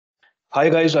Hi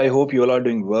guys, I hope you all are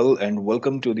doing well and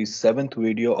welcome to the seventh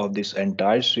video of this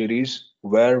entire series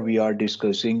where we are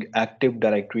discussing Active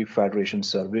Directory Federation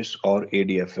Service or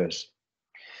ADFS.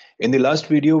 In the last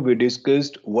video, we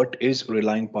discussed what is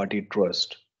Relying Party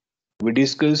Trust. We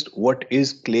discussed what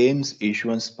is Claims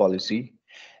Issuance Policy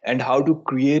and how to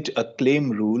create a claim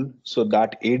rule so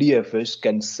that ADFS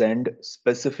can send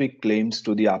specific claims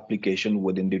to the application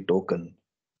within the token.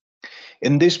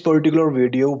 In this particular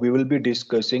video, we will be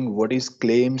discussing what is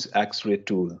Claims X-ray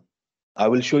tool. I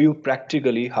will show you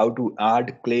practically how to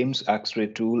add Claims X-ray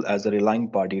tool as a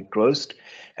relying party trust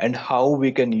and how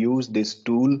we can use this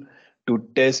tool to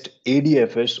test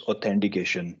ADFS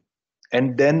authentication.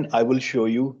 And then I will show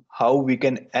you how we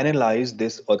can analyze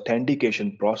this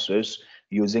authentication process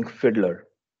using Fiddler.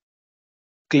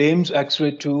 Claims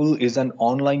X-ray tool is an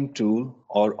online tool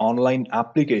or online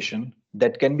application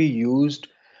that can be used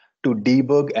to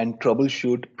debug and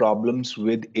troubleshoot problems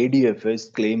with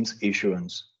ADFS claims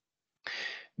issuance.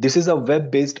 This is a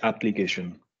web-based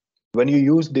application. When you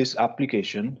use this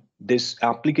application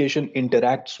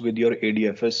interacts with your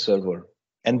ADFS server,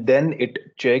 and then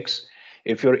it checks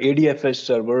if your ADFS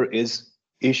server is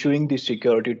issuing the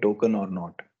security token or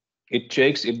not. It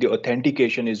checks if the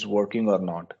authentication is working or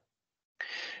not.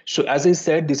 So as I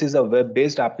said, this is a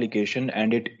web-based application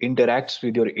and it interacts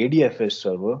with your ADFS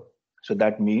server. So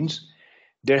that means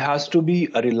there has to be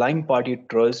a relying party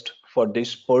trust for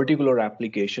this particular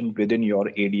application within your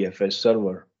ADFS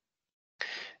server.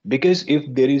 Because if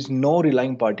there is no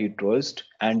relying party trust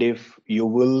and if you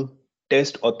will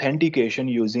test authentication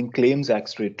using Claims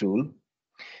X-ray tool,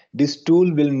 this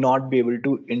tool will not be able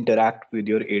to interact with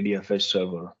your ADFS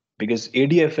server because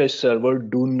ADFS server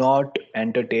do not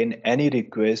entertain any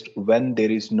request when there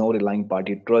is no relying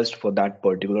party trust for that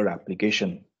particular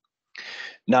application.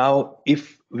 Now,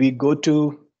 if we go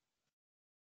to,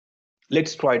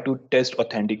 let's try to test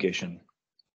authentication.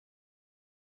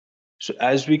 So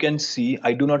as we can see,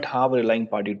 I do not have a relying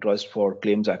party trust for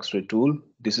Claims X-ray tool.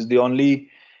 This is the only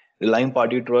relying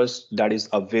party trust that is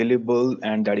available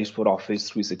and that is for Office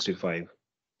 365.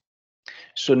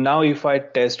 So now if I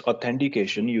test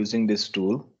authentication using this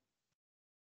tool,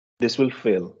 this will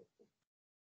fail.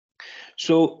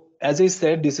 So as I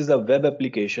said, this is a web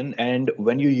application, and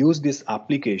when you use this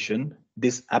application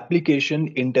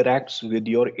interacts with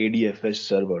your ADFS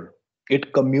server.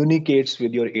 It communicates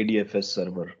with your ADFS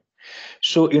server.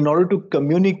 So in order to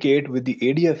communicate with the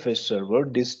ADFS server,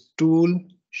 this tool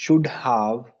should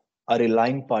have a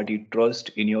relying party trust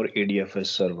in your ADFS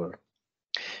server.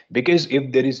 Because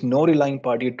if there is no relying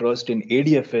party trust in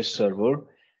ADFS server,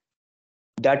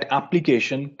 that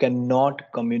application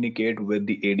cannot communicate with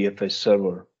the ADFS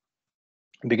server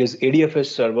because ADFS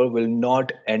server will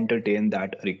not entertain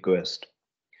that request.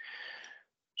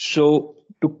 So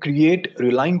to create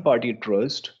relying party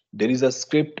trust, there is a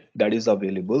script that is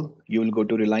available. You will go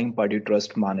to relying party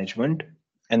trust management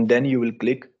and then you will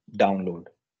click download.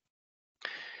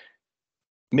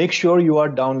 Make sure you are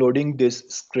downloading this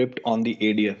script on the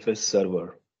ADFS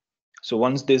server. So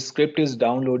once this script is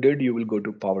downloaded, you will go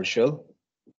to PowerShell.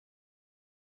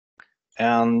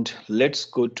 And let's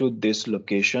go to this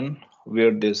location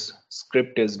where this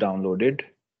script is downloaded.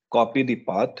 Copy the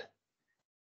path,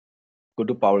 go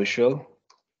to PowerShell,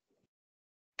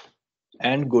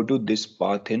 and go to this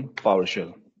path in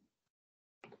PowerShell.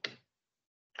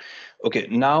 Okay,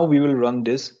 now we will run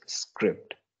this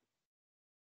script,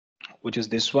 which is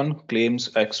this one,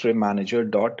 claims x-ray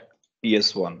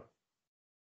manager.ps1.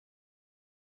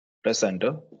 Press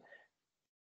enter.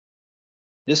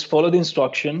 Just follow the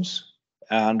instructions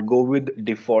and go with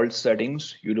default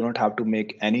settings. You do not have to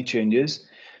make any changes.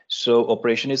 So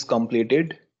operation is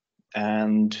completed,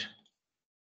 and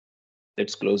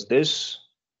let's close this.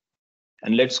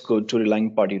 And let's go to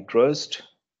relying party trust.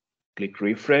 Click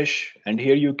refresh, and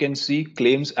here you can see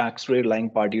claims X-ray relying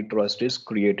party trust is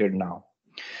created now.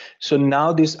 So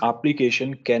now this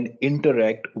application can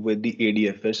interact with the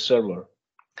ADFS server.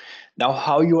 Now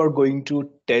how you are going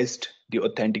to test the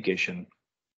authentication?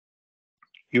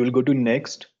 You will go to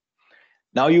next.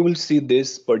 Now you will see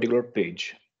this particular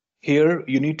page. Here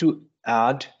you need to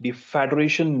add the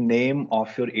federation name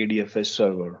of your ADFS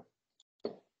server.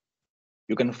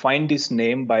 You can find this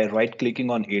name by right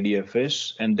clicking on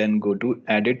ADFS and then go to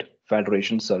edit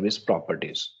federation service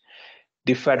properties.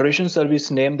 The federation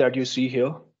service name that you see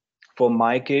here, for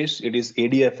my case, it is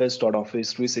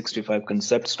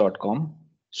adfs.office365concepts.com.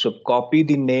 So copy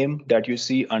the name that you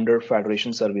see under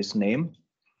federation service name,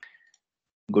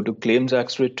 go to Claims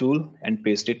X-ray tool and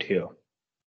paste it here.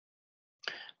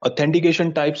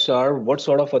 Authentication types are what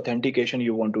sort of authentication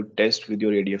you want to test with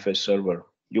your ADFS server.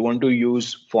 You want to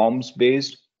use forms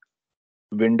based,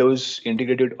 Windows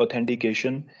integrated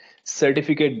authentication,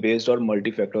 certificate based or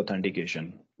multi-factor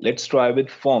authentication. Let's try with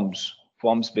forms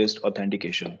based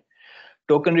authentication.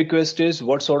 Token request is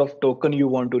what sort of token you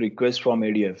want to request from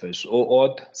ADFS,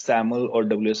 OAuth, SAML, or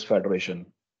WS Federation.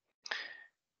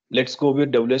 Let's go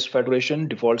with WS Federation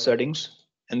default settings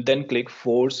and then click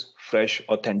Force Fresh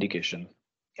Authentication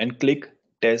and click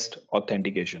Test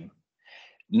Authentication.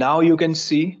 Now you can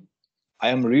see I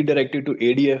am redirected to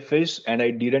ADFS and I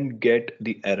didn't get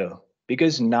the error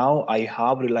because now I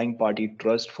have relying party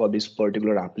trust for this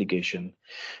particular application.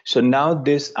 So now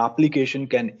this application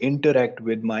can interact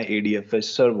with my ADFS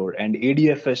server and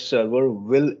ADFS server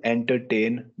will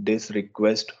entertain this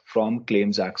request from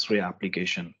Claims X-ray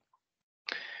application.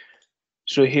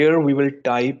 So here we will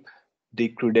type the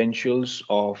credentials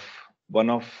of one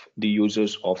of the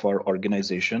users of our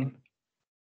organization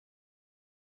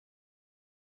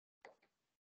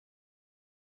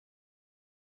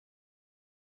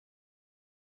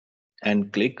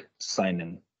and click sign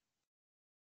in.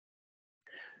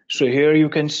 So here you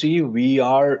can see we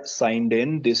are signed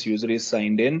in. This user is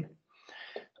signed in.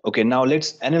 Okay, now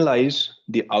let's analyze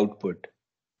the output.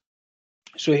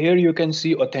 So here you can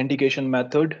see authentication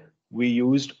method. We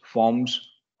used forms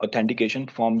authentication,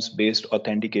 forms based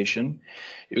authentication.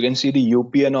 You can see the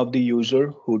UPN of the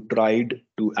user who tried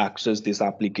to access this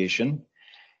application.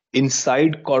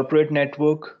 Inside corporate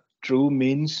network, true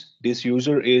means this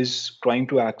user is trying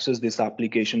to access this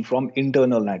application from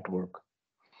internal network.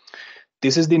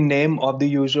 This is the name of the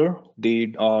user, the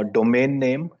domain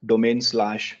name,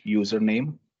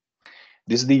 domain/username.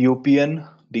 This is the UPN,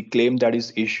 the claim that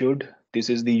is issued. This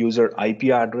is the user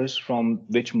IP address from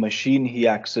which machine he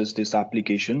accessed this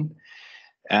application.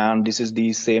 And this is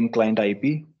the same client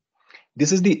IP.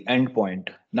 This is the endpoint.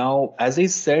 Now, as I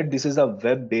said, this is a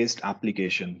web-based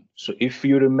application. So if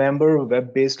you remember,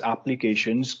 web-based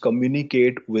applications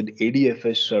communicate with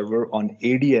ADFS server on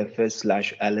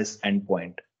ADFS/LS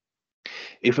endpoint.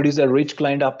 If it is a rich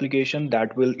client application,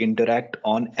 that will interact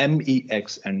on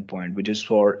MEX endpoint, which is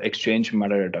for exchange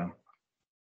metadata.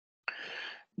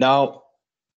 Now,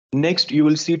 next you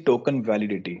will see token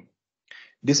validity.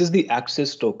 This is the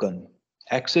access token.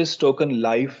 Access token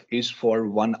life is for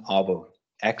 1 hour.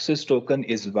 Access token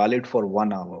is valid for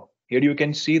 1 hour. Here you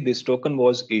can see this token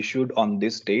was issued on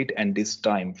this date and this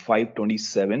time,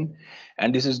 5/27,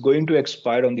 and this is going to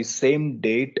expire on the same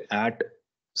date at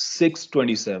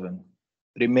 6/27.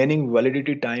 Remaining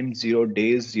validity time 0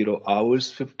 days, 0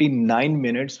 hours, 59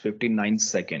 minutes, 59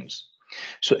 seconds.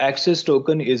 So access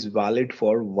token is valid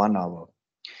for 1 hour.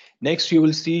 Next, you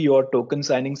will see your token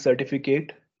signing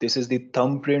certificate. This is the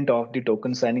thumbprint of the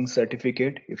token signing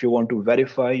certificate. If you want to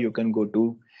verify, you can go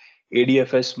to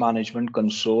ADFS Management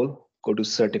Console, go to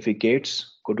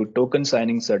Certificates, go to Token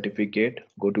Signing Certificate,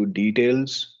 go to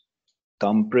Details,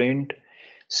 Thumbprint,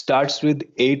 starts with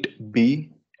 8B,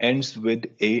 ends with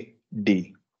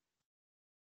AD.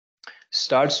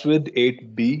 Starts with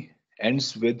 8B,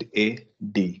 ends with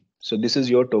AD. So this is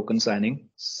your token signing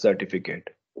certificate.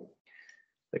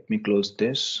 Let me close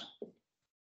this.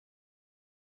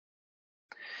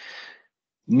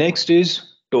 Next is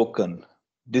token.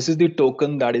 This is the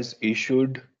token that is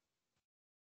issued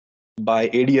by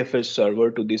ADFS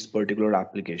server to this particular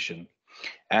application.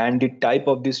 And the type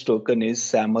of this token is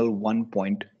SAML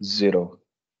 1.0.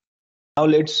 Now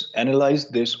let's analyze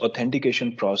this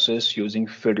authentication process using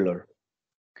Fiddler.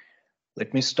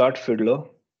 Let me start Fiddler.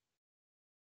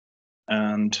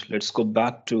 And let's go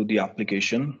back to the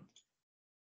application.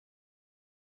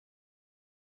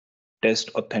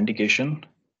 Test authentication.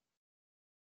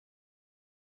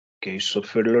 Okay, so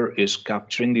Fiddler is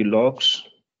capturing the logs.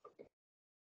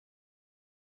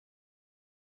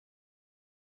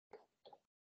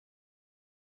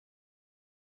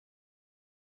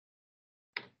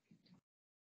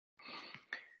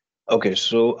 Okay,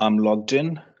 so I'm logged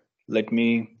in. Let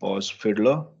me pause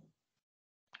Fiddler.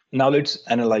 Now let's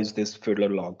analyze this Fiddler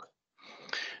log.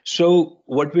 So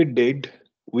what we did,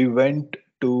 we went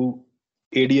to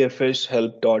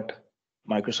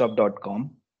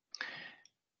adfshelp.microsoft.com.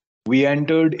 We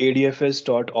entered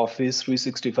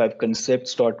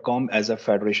adfs.office365concepts.com as a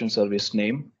federation service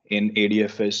name in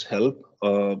ADFS help,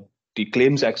 the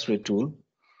claims X-ray tool.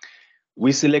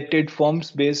 We selected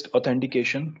forms-based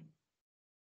authentication.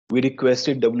 We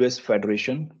requested WS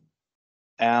Federation,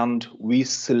 and we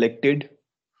selected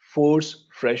Force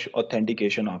Fresh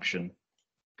Authentication option.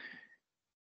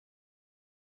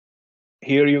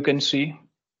 Here you can see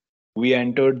we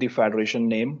entered the federation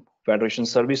name, federation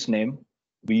service name.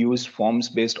 We used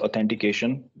forms-based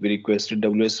authentication. We requested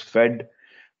WS Fed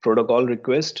protocol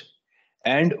request,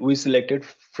 and we selected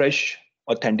fresh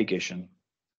authentication.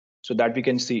 So that we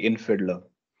can see in Fiddler.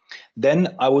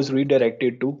 Then I was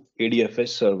redirected to ADFS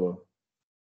server.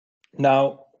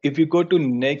 Now, if you go to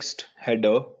next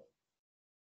header,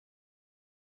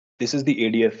 this is the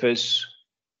ADFS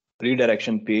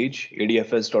redirection page,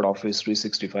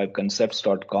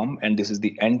 adfs.office365concepts.com, and this is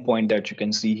the endpoint that you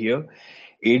can see here,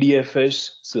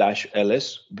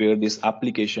 adfs/ls, where this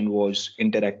application was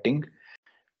interacting.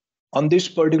 On this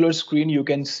particular screen, you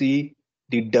can see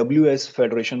the WS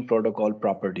Federation Protocol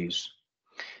properties.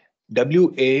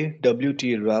 WA,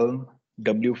 WT realm,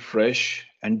 WFresh,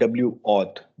 and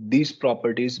WAuth. These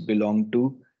properties belong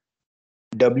to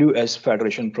WS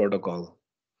Federation Protocol.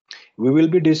 We will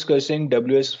be discussing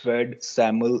WS Fed,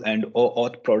 SAML, and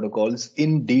OAuth protocols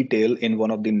in detail in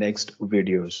one of the next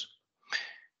videos.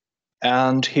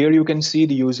 And here you can see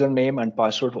the username and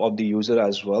password of the user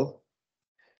as well.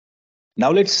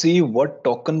 Now let's see what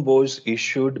token was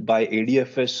issued by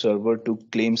ADFS server to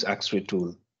claims X-ray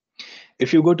tool.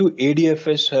 If you go to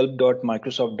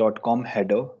adfshelp.microsoft.com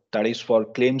header, that is for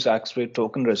claims X-ray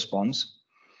token response,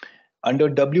 under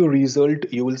W result,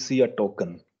 you will see a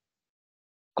token.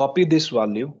 Copy this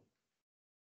value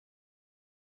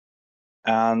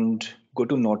and go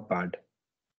to Notepad.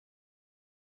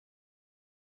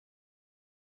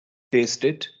 Paste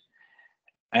it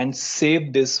and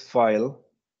save this file.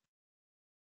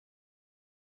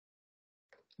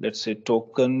 Let's say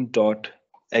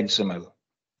token.xml.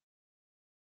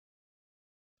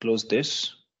 Close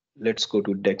this. Let's go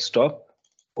to desktop.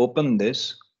 Open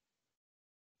this.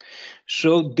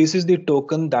 So this is the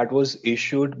token that was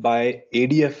issued by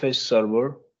ADFS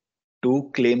server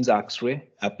to claims X-ray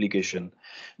application.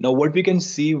 Now what we can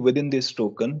see within this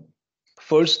token,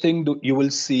 first thing you will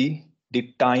see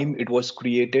the time it was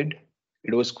created.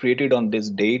 It was created on this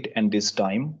date and this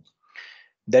time.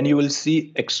 Then you will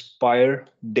see expire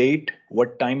date,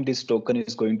 what time this token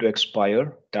is going to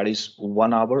expire. That is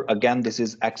 1 hour. Again, this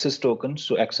is access token.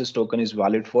 So access token is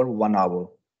valid for 1 hour.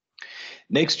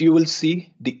 Next, you will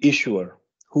see the issuer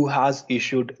who has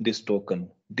issued this token.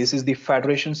 This is the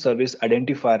Federation Service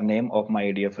Identifier name of my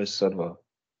ADFS server.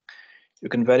 You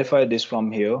can verify this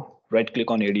from here. Right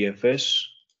click on ADFS,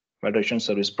 Federation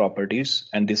Service Properties,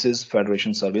 and this is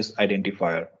Federation Service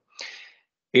Identifier.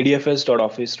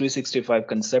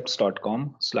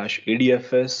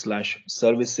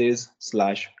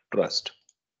 adfs.office365concepts.com/adfs/services/trust.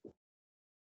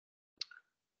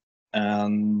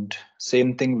 And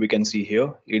same thing we can see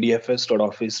here,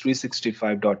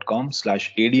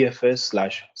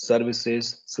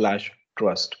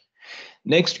 adfs.office365.com/adfs/services/trust.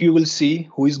 Next, you will see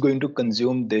who is going to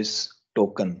consume this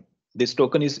token. This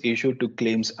token is issued to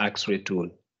claims X-ray tool.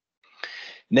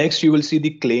 Next, you will see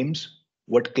the claims,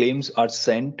 what claims are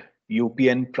sent,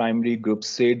 UPN primary, group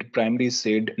SID, primary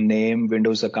SID, name,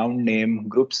 Windows account name,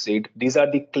 group SID. These are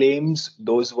the claims,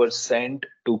 those were sent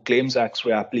to claims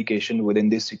X-ray application within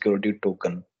this security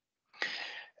token.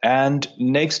 And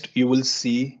next, you will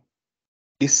see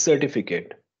this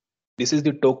certificate. This is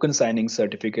the token signing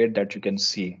certificate that you can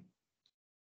see.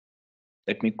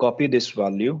 Let me copy this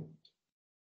value.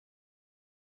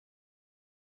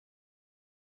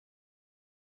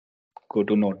 Go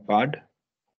to Notepad,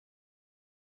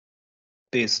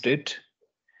 paste it,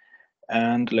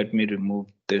 and let me remove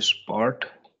this part.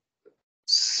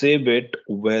 Save it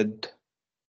with,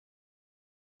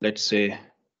 let's say,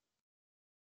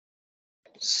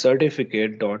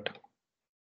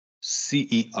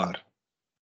 certificate.cer.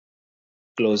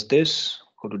 Close this,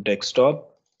 go to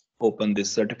desktop, open this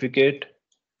certificate,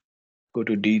 go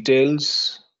to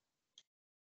details.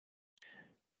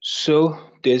 So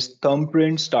this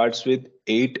thumbprint starts with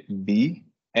 8B,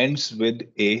 ends with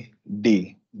a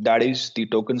D. That is the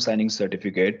token signing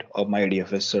certificate of my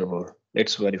ADFS server.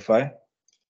 Let's verify.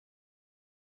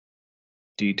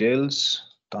 Details,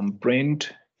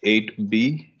 thumbprint,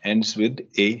 8B, ends with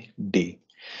a D.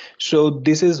 So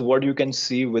this is what you can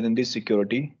see within the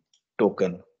security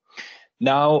token.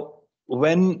 Now,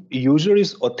 when user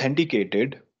is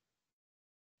authenticated,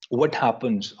 what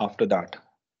happens after that?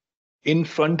 In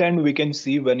front end, we can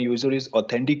see when user is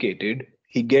authenticated,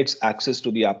 he gets access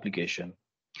to the application.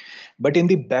 But in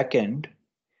the back end,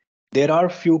 there are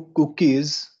few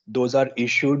cookies, those are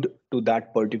issued to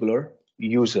that particular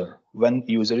user when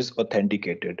user is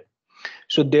authenticated.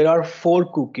 So there are 4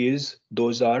 cookies,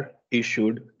 those are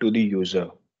issued to the user.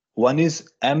 One is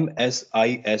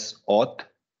MSIS auth,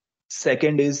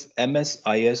 second is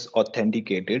MSIS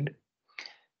authenticated,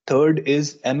 third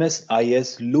is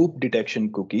MSIS loop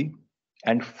detection cookie,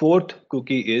 and fourth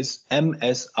cookie is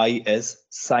MSIS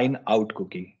sign out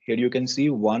cookie. Here you can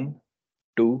see 1,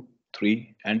 2,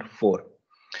 3, and 4.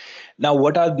 Now,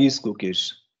 what are these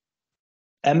cookies?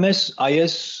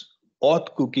 MSIS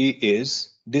auth cookie is,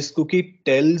 this cookie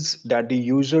tells that the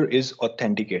user is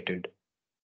authenticated.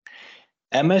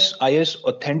 MSIS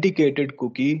authenticated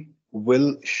cookie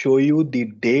will show you the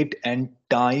date and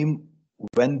time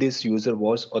when this user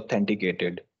was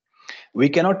authenticated. We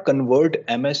cannot convert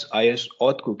MSIS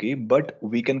auth cookie, but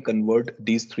we can convert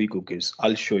these three cookies.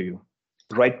 I'll show you.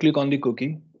 Right click on the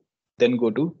cookie, then go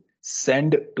to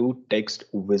send to text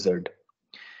wizard.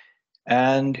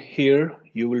 And here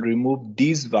you will remove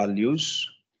these values.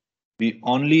 We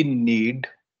only need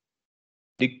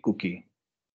the cookie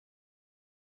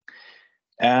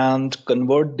and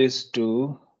convert this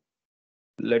to,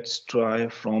 let's try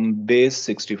from base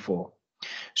 64.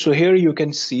 So here you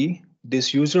can see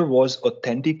this user was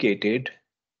authenticated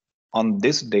on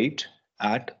this date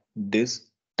at this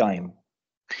time.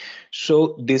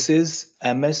 So this is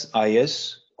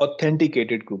MSIS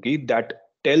authenticated cookie that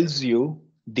tells you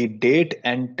the date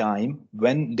and time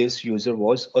when this user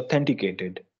was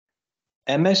authenticated.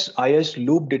 MSIS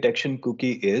loop detection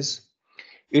cookie is,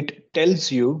 it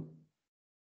tells you,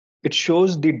 it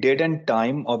shows the date and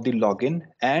time of the login,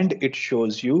 and it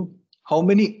shows you how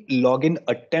many login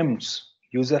attempts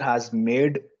user has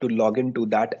made to log into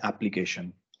that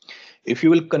application. If you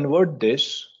will convert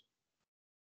this,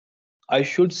 I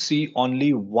should see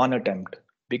only one attempt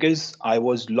because I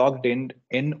was logged in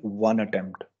one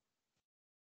attempt.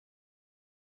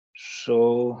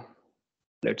 So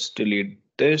let's delete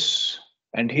this.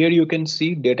 And here you can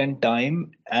see date and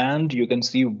time, and you can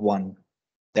see one.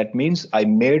 That means I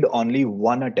made only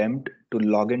one attempt to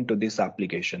log into this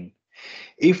application.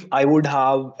 If I would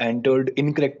have entered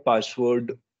incorrect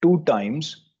password 2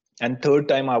 times and third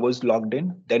time I was logged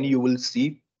in, then you will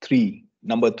see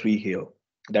number 3 here.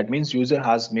 That means user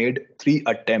has made 3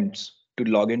 attempts to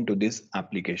log into this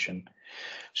application.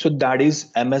 So that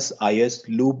is MSIS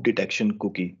loop detection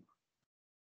cookie.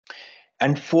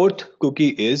 And fourth cookie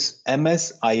is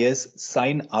MSIS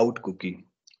sign out cookie.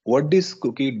 What this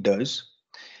cookie does,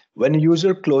 when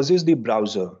user closes the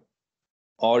browser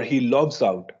or he logs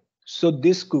out, so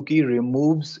this cookie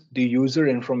removes the user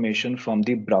information from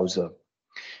the browser.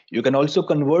 You can also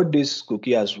convert this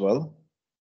cookie as well.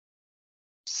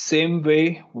 Same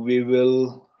way, we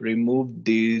will remove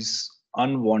these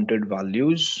unwanted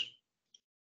values,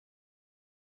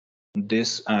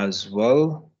 this as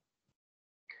well.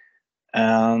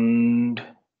 And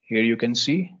here you can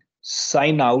see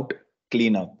sign out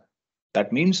cleanup.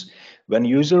 That means when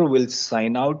user will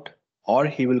sign out or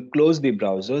he will close the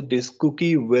browser, this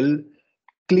cookie will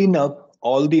clean up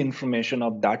all the information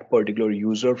of that particular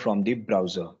user from the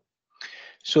browser.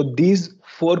 So these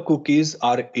 4 cookies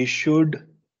are issued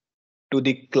to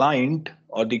the client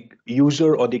or the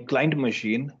user or the client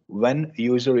machine when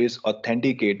user is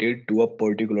authenticated to a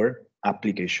particular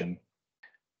application.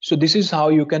 So this is how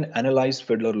you can analyze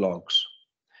Fiddler logs.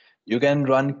 You can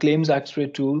run claims X-ray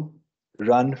tool,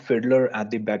 run Fiddler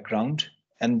at the background,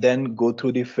 and then go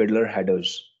through the Fiddler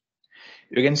headers.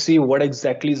 You can see what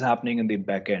exactly is happening in the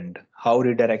backend, how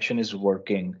redirection is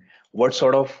working, what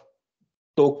sort of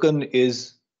token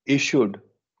is issued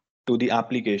to the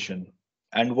application,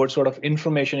 and what sort of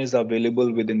information is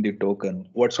available within the token,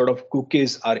 what sort of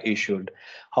cookies are issued,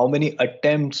 how many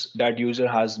attempts that user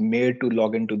has made to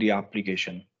log into the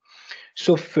application.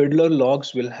 So Fiddler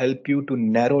logs will help you to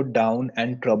narrow down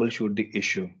and troubleshoot the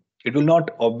issue. It will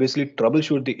not obviously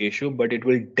troubleshoot the issue, but it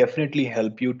will definitely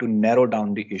help you to narrow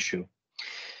down the issue.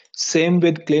 Same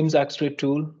with claims X-ray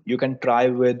tool. You can try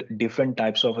with different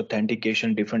types of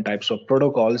authentication, different types of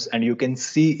protocols, and you can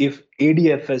see if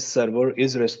ADFS server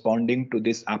is responding to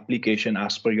this application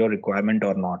as per your requirement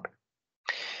or not.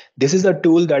 This is a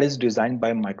tool that is designed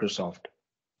by Microsoft.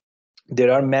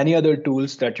 There are many other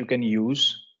tools that you can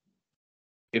use.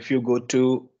 If you go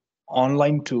to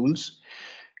online tools,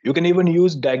 you can even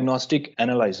use Diagnostic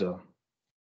Analyzer.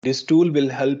 This tool will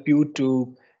help you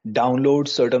to download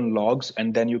certain logs,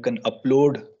 and then you can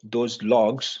upload those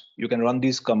logs. You can run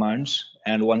these commands,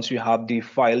 and once you have the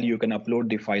file, you can upload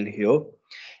the file here,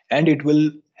 and it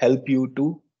will help you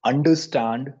to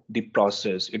understand the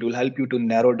process. It will help you to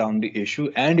narrow down the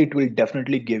issue, and it will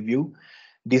definitely give you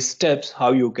the steps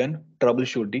how you can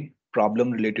troubleshoot the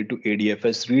problem related to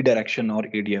ADFS redirection or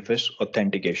ADFS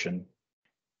authentication.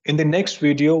 In the next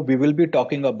video, we will be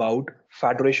talking about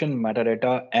federation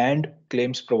metadata and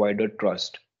claims provider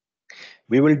trust.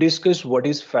 We will discuss what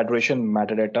is federation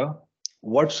metadata,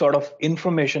 what sort of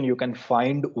information you can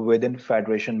find within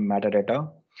federation metadata,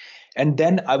 and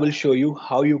then I will show you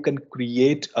how you can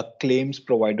create a claims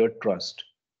provider trust.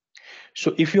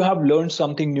 So if you have learned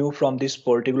something new from this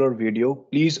particular video,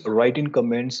 please write in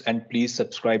comments and please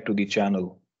subscribe to the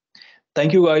channel.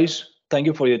 Thank you guys. Thank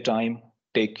you for your time.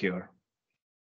 Take care.